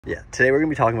Yeah, today we're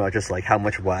gonna be talking about just like how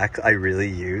much wax I really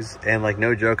use, and like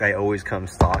no joke, I always come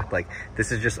stocked. Like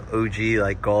this is just OG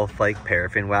like golf like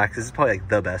paraffin wax. This is probably like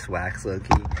the best wax, low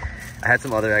key. I had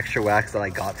some other extra wax that I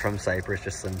got from Cyprus,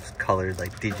 just some colored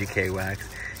like DGK wax,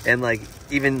 and like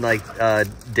even like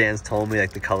Dan's told me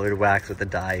like the colored wax with the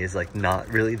dye is like not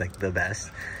really like the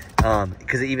best,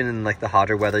 because even in like the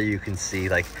hotter weather you can see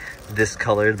like this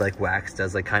colored like wax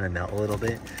does like kind of melt a little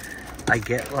bit. I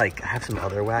get like, I have some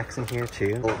other wax in here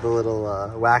too. The little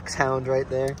wax hound right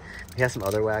there. We have some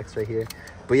other wax right here.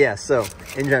 But yeah, so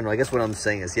in general, I guess what I'm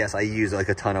saying is, yes, I use like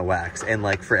a ton of wax, and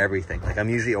like for everything. Like I'm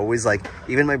usually always like,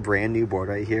 even my brand new board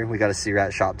right here, we got a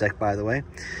C-Rat shop deck, by the way.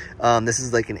 This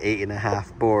is like an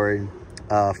 8.5 board,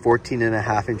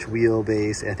 14.5 inch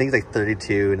wheelbase, and I think it's like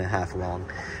 32.5 long.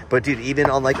 But dude, even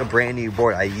on like a brand new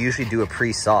board, I usually do a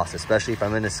pre-sauce, especially if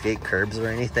I'm gonna skate curbs or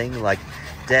anything. Like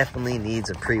definitely needs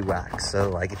a pre-wax. So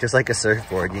like just like a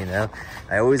surfboard, you know,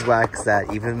 I always wax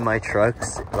that. Even my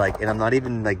trucks, like, and I'm not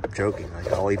even like joking,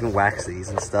 like I'll even wax these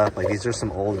and stuff. Like these are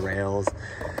some old rails,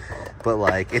 but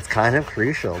like it's kind of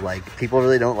crucial. Like people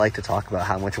really don't like to talk about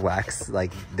how much wax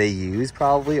like they use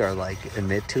probably, or like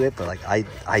admit to it, but like I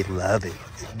love it.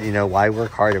 You know, why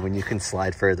work harder when you can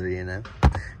slide further, you know?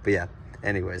 But yeah,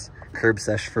 anyways, curb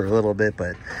sesh for a little bit,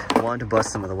 but I wanted to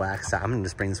bust some of the wax out. I'm gonna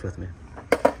just bring this with me.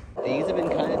 These have been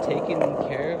kind of taken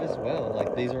care of as well.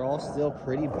 Like these are all still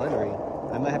pretty buttery.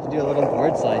 I might have to do a little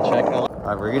board slide check. All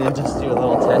right, we're gonna just do a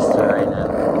little tester right now.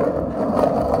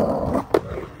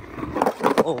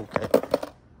 Oh, okay.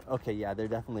 Okay, yeah, they're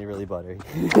definitely really buttery.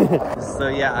 So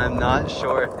yeah, I'm not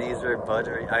sure if these are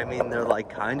buttery. I mean, they're like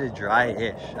kind of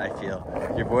dry-ish, I feel.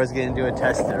 Your boy's gonna do a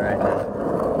tester right now.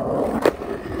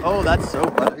 Oh, that's so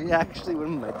buttery, actually. What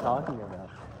am I talking about?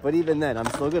 But even then, I'm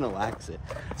still gonna wax it.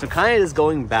 So kind of just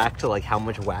going back to like how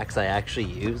much wax I actually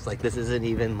use. Like this isn't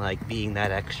even like being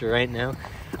that extra right now.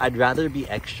 I'd rather be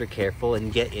extra careful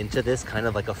and get into this kind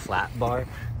of like a flat bar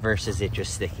versus it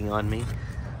just sticking on me.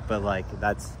 But like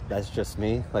that's just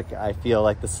me. Like I feel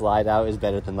like the slide out is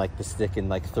better than like the stick and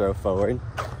like throw forward.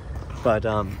 But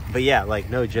yeah, like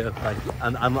no joke. Like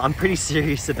I'm pretty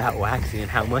serious about waxing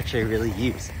and how much I really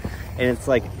use. And it's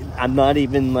like, I'm not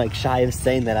even like shy of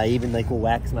saying that I even like will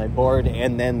wax my board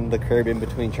and then the curb in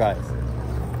between tries.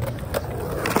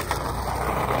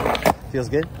 Feels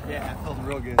good? Yeah, it feels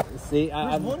real good. See,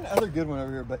 there's one other good one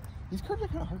over here, but these curbs are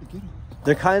kind of hard to get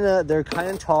on. They're kind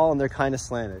of tall and they're kind of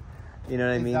slanted. You know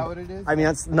what I mean? Is that what it is? I mean,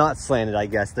 it's not slanted, I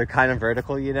guess. They're kind of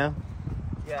vertical, you know?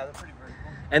 Yeah, they're pretty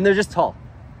vertical. And they're just tall.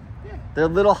 Yeah. They're a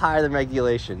little higher than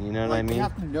regulation, you know what I mean? You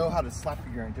have to know how to slap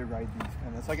your ground to ride these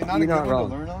kind of. It's like not a good one to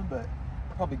learn on, but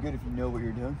probably good if you know what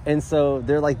you're doing. And so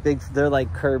they're like they're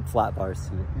like curb flat bars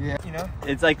to me. Yeah, you know?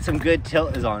 It's like some good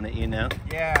tilt is on it, you know?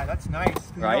 Yeah, that's nice.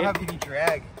 Right? You don't have any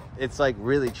drag. It's like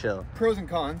really chill. Pros and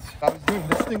cons. I was doing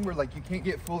this thing where like you can't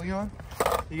get fully on.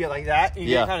 You get like that, and you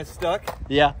get kind of stuck.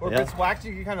 Yeah. Or if it's waxed,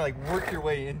 you can kind of like work your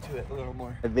way into it a little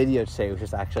more. The video today was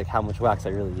just actually like how much wax I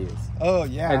really use. Oh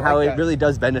yeah. And how it really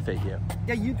does benefit you.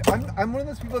 Yeah, I'm one of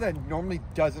those people that normally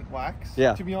doesn't wax.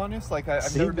 Yeah. To be honest, like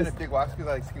I've never been a big wax because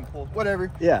I like skin pulls,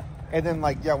 whatever. Yeah. And then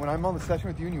like when I'm on the session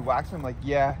with you and you wax, I'm like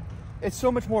it's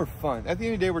so much more fun. At the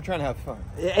end of the day, we're trying to have fun,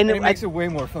 and it makes it way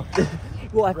more fun.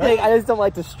 Well, I think I just don't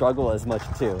like to struggle as much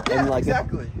too. Yeah, and like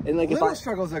exactly. And like little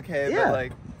struggle's okay, but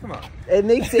like, come on.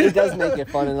 It does make it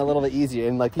fun and a little bit easier.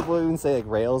 And like people even say like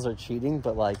rails are cheating,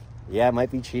 but like yeah, it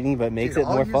might be cheating, but it makes it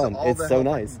more fun. It's so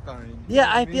nice. Yeah,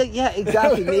 I feel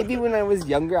exactly. Maybe when I was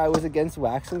younger, I was against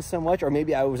waxing so much, or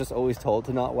maybe I was just always told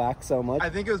to not wax so much. I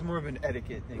think it was more of an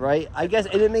etiquette thing, right? I guess,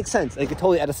 and it makes sense. Like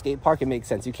totally at a skate park, it makes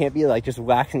sense. You can't be like just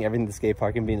waxing everything at the skate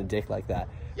park and being a dick like that.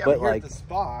 Yeah, but like at the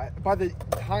spot, by the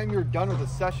time you're done with the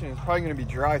session, it's probably going to be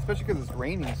dry, especially because it's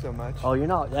raining so much. Oh, you're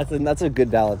not. That's a good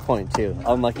valid point too.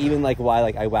 Like even like why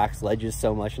like I wax ledges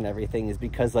so much and everything is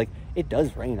because like it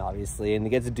does rain obviously, and it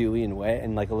gets dewy and wet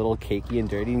and like a little cakey and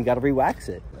dirty, and you got to re-wax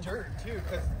it. Dirt too,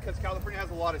 because California has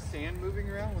a lot of sand moving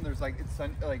around when there's like it's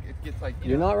sun, like it gets like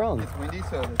you're not wrong. It's windy,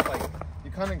 so it's like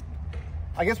you kind of.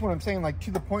 I guess what I'm saying, like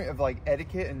to the point of like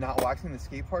etiquette and not waxing the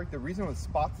skate park, the reason with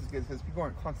spots is good because people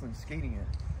aren't constantly skating it.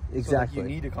 Exactly. So, like,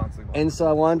 you need to constantly wax. And so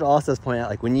I wanted to also point out,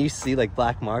 like when you see like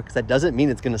black marks, that doesn't mean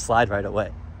it's going to slide right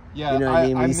away. Yeah, you know what I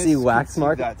mean? When you see wax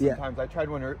mark, sometimes I tried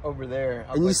one over there,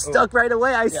 and you stuck right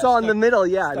away. I saw in the middle,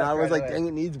 and I was like, dang,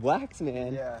 it needs wax,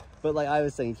 man. Yeah. But like I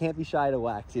was saying, you can't be shy to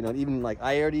wax. You know, even like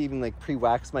I already even like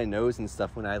pre-waxed my nose and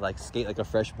stuff when I like skate like a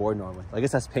fresh board normally. I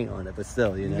guess that's paint on it, but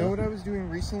still, you know. You know what I was doing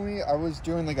recently? I was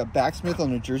doing like a backsmith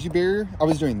on a jersey barrier. I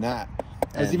was doing that.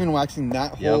 I was even waxing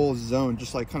that whole zone,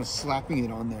 just like kind of slapping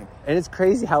it on there. And it's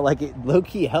crazy how like it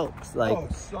low-key helps. Like,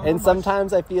 and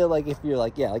sometimes I feel like if you're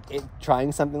like,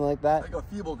 trying something like that, like a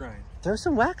feeble grind, throw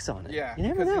some wax on it. Yeah, you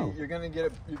never know. You're gonna get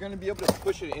it. You're gonna be able to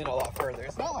push it in a lot further.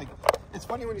 It's not like, it's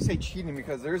funny when you say cheating,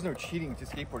 because there is no cheating to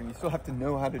skateboarding. You still have to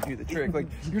know how to do the trick. Like,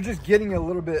 you're just getting a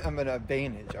little bit of an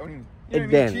advantage. I mean,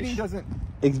 advantage. Cheating doesn't.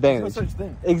 Advantage. There's no such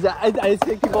thing. Exactly. I just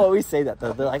think people always say that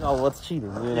though. They're like, "Oh, what's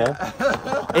cheating?" You know?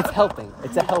 It's helping.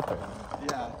 It's a helper.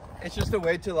 Yeah, it's just a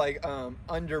way to like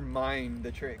undermine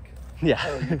the trick. Yeah.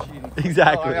 Oh, you're cheating.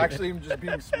 Exactly. No, I actually am just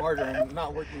being smarter and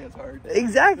not working as hard.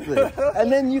 Exactly.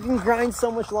 And then you can grind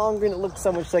so much longer and it looks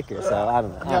so much thicker. So I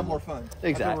don't know. You have more fun.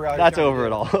 Exactly. That's over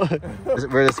it all.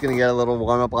 We're just gonna get a little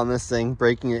warm up on this thing,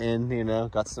 breaking it in. You know,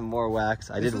 got some more wax.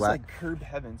 I did wax. This is like curb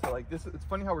heaven. So like this, it's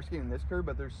funny how we're skating this curb,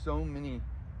 but there's so many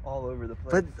all over the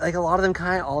place. But like a lot of them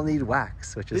kind of all need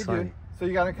wax, which is funny. So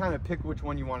you gotta kind of pick which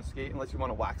one you want to skate, unless you want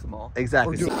to wax them all.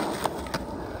 Exactly.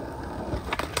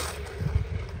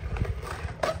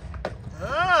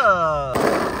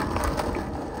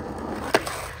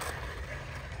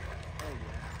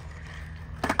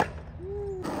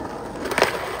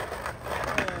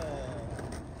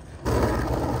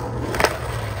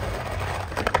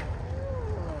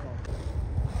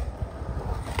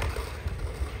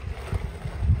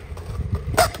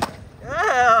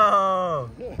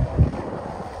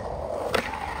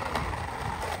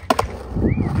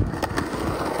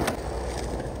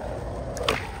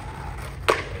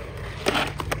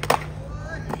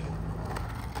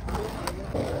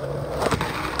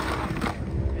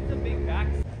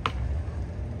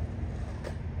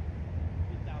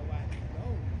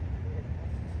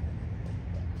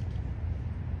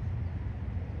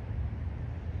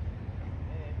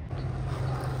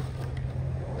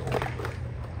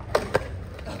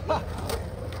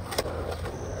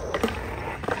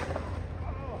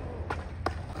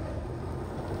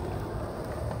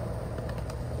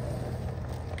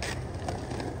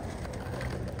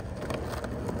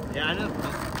 Yeah, I know.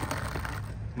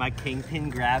 My kingpin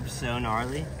grab's so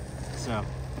gnarly, so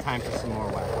time for some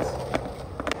more wax.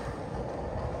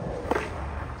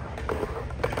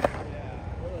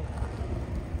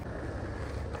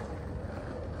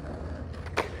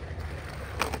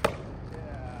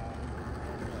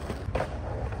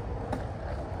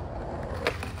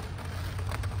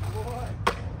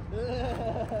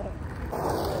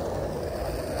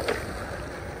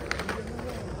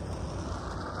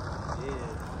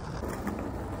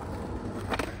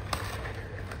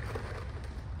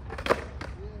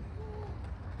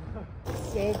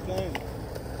 So fun.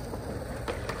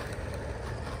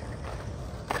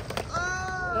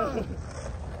 Oh!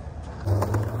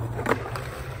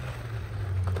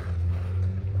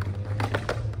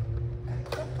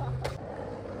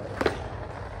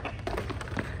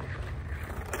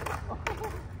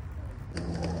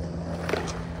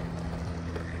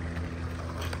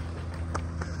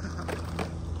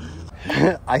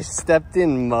 I stepped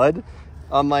in mud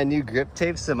on my new grip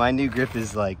tape, so my new grip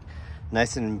is like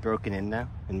nice and broken in now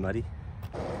and muddy.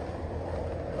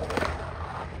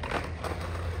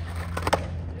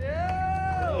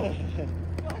 Yeah!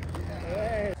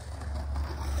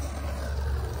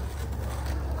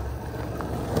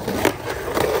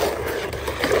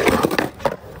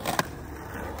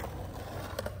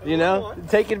 You know,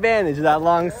 take advantage of that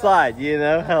long slide, you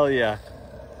know? Hell yeah.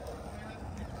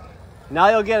 Now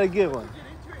you'll get a good one.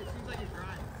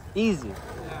 Easy.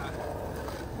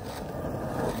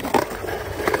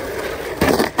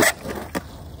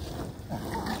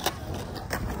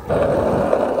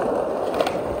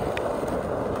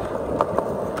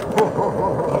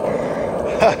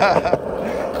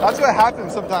 That's what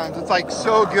happens sometimes. It's like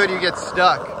so good you get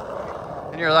stuck.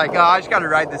 And you're like, oh, I just gotta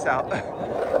ride this out.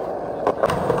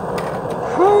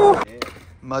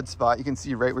 Mud spot, you can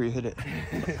see right where you hit it.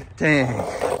 Dang.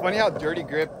 It's funny how dirty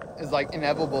grip is like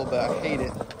inevitable, but I hate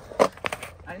it.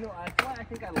 I know, I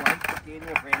think I like skating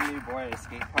a brand new board at a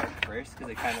skate park first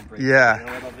because it kind of breaks yeah. it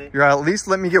a little bit. You're at least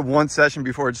let me get one session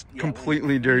before it's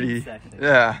completely dirty.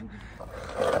 Yeah.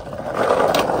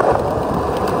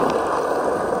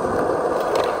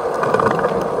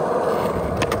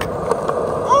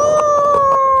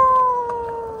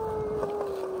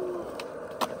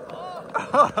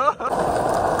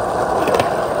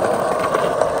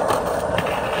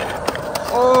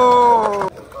 Oh,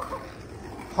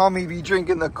 homie be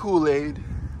drinking the Kool-Aid.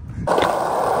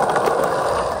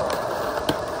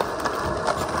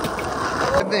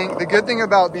 The good thing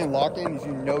about being locked in is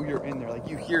you know you're in there, like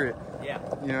you hear it. Yeah.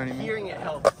 You know what I mean? Hearing it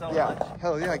helps so much.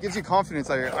 Hell yeah, it gives you confidence.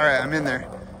 Like, all right, I'm in there.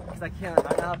 because I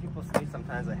don't know how people skate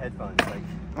sometimes with headphones. Like,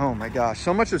 oh my gosh,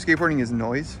 so much of skateboarding is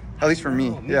noise. At least for me.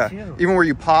 Me too. Even where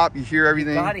you pop, you hear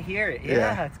everything. You gotta hear it.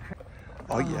 Yeah. It's crazy.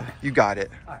 Oh yeah, you got it.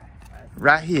 All right.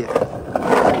 Right here.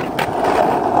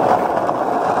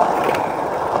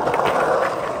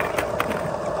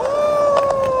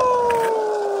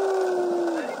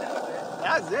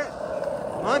 That's it.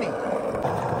 Money.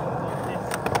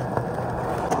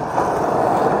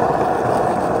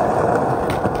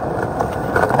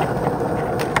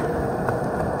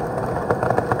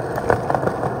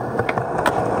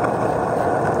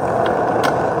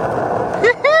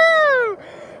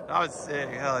 That was sick.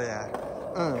 Hell yeah.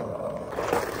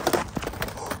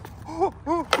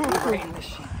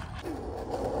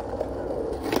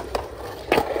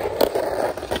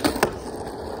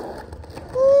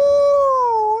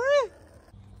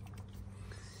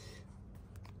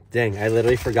 Dang, I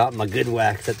literally forgot my good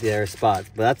wax at the other spots.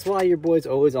 But that's why your boy's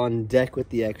always on deck with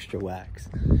the extra wax.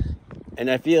 And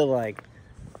I feel like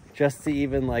just to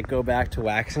even like go back to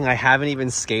waxing, I haven't even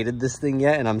skated this thing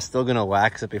yet, and I'm still gonna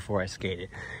wax it before I skate it.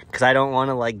 Because I don't want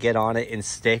to like get on it and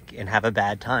stick and have a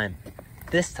bad time.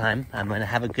 This time, I'm gonna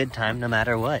have a good time no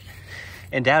matter what.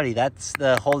 And Dowdy, that's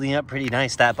the holding up pretty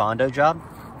nice, that Bondo job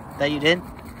that you did.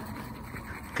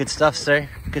 Good stuff, sir.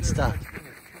 Good stuff.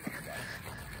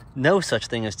 No such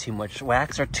thing as too much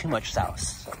wax or too much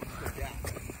sauce.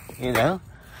 You know?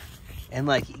 And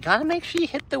like, you gotta make sure you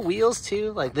hit the wheels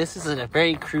too. Like, this is a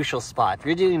very crucial spot. If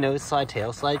you're doing nose slide,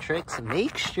 tail slide tricks,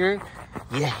 make sure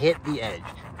you hit the edge.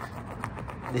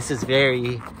 This is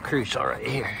very crucial right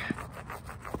here.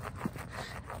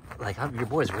 Like, your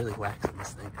boy's really waxing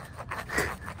this thing.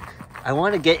 I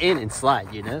want to get in and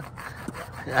slide, you know?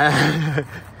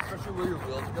 Especially where your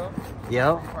wheels go.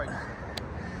 Yo.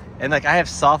 And like, I have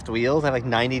soft wheels. I have like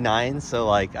 99, so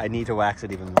like, I need to wax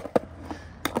it even more.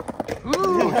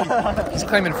 Ooh, he's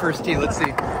climbing first tee. Let's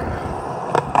see.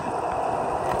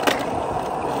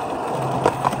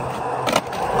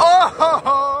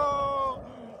 Oh!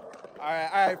 All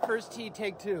right. First tee,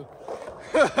 take two.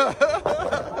 I'm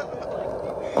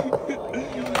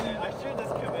sure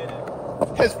that's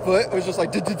committed. His foot was just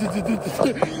like.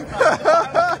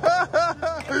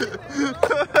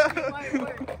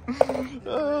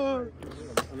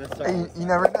 You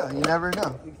never know. You never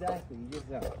know. Exactly. You just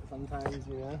know. Sometimes,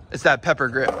 you know. It's that pepper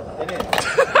grip. It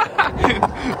is.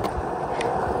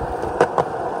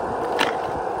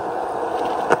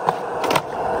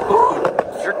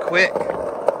 Ooh, you're quick.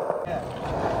 Yeah.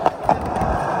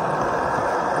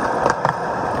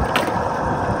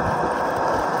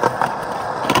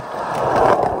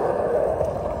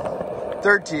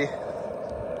 Third tee.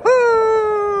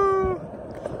 Woo!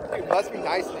 It must be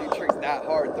nice to do tricks that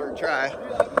hard third try. Dude,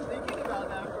 I've been thinking about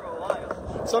that for a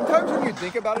while. Sometimes when you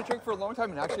think about a trick for a long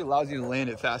time, it actually allows you to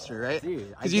land it faster, right? Dude,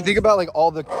 because you think about like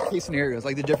all the case scenarios,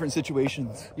 like the different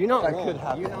situations. You're not that wrong. could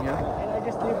happen. You're not Yeah. wrong. And I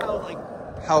just knew how like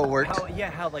How it worked.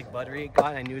 how like buttery it got.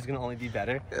 And I knew it was gonna only be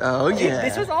better. Oh yeah.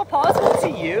 This was all possible to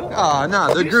you. Oh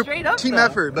no, the You group straight up, team though.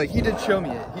 effort, but he did show me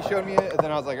it. He showed me it, and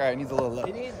then I was like, all right, it needs a little It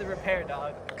lip. needs the repair,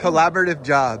 dog. Collaborative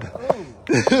job.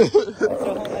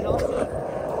 So, and also,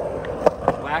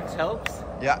 wax helps,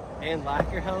 Yeah, and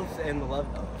lacquer helps, and the love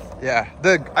helps. yeah.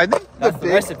 I think That's the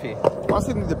recipe.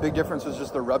 Honestly, I think the big difference was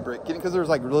just the rub brick, because there was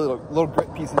like little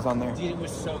grit pieces on there. Dude, it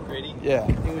was so gritty. Yeah.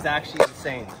 It was actually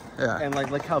insane. Yeah. And like,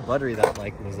 look how buttery that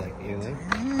like was like, you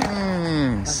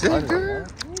know? Sick, dude.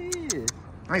 Yeah.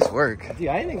 Nice work. Dude,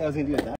 I didn't think I was gonna do that.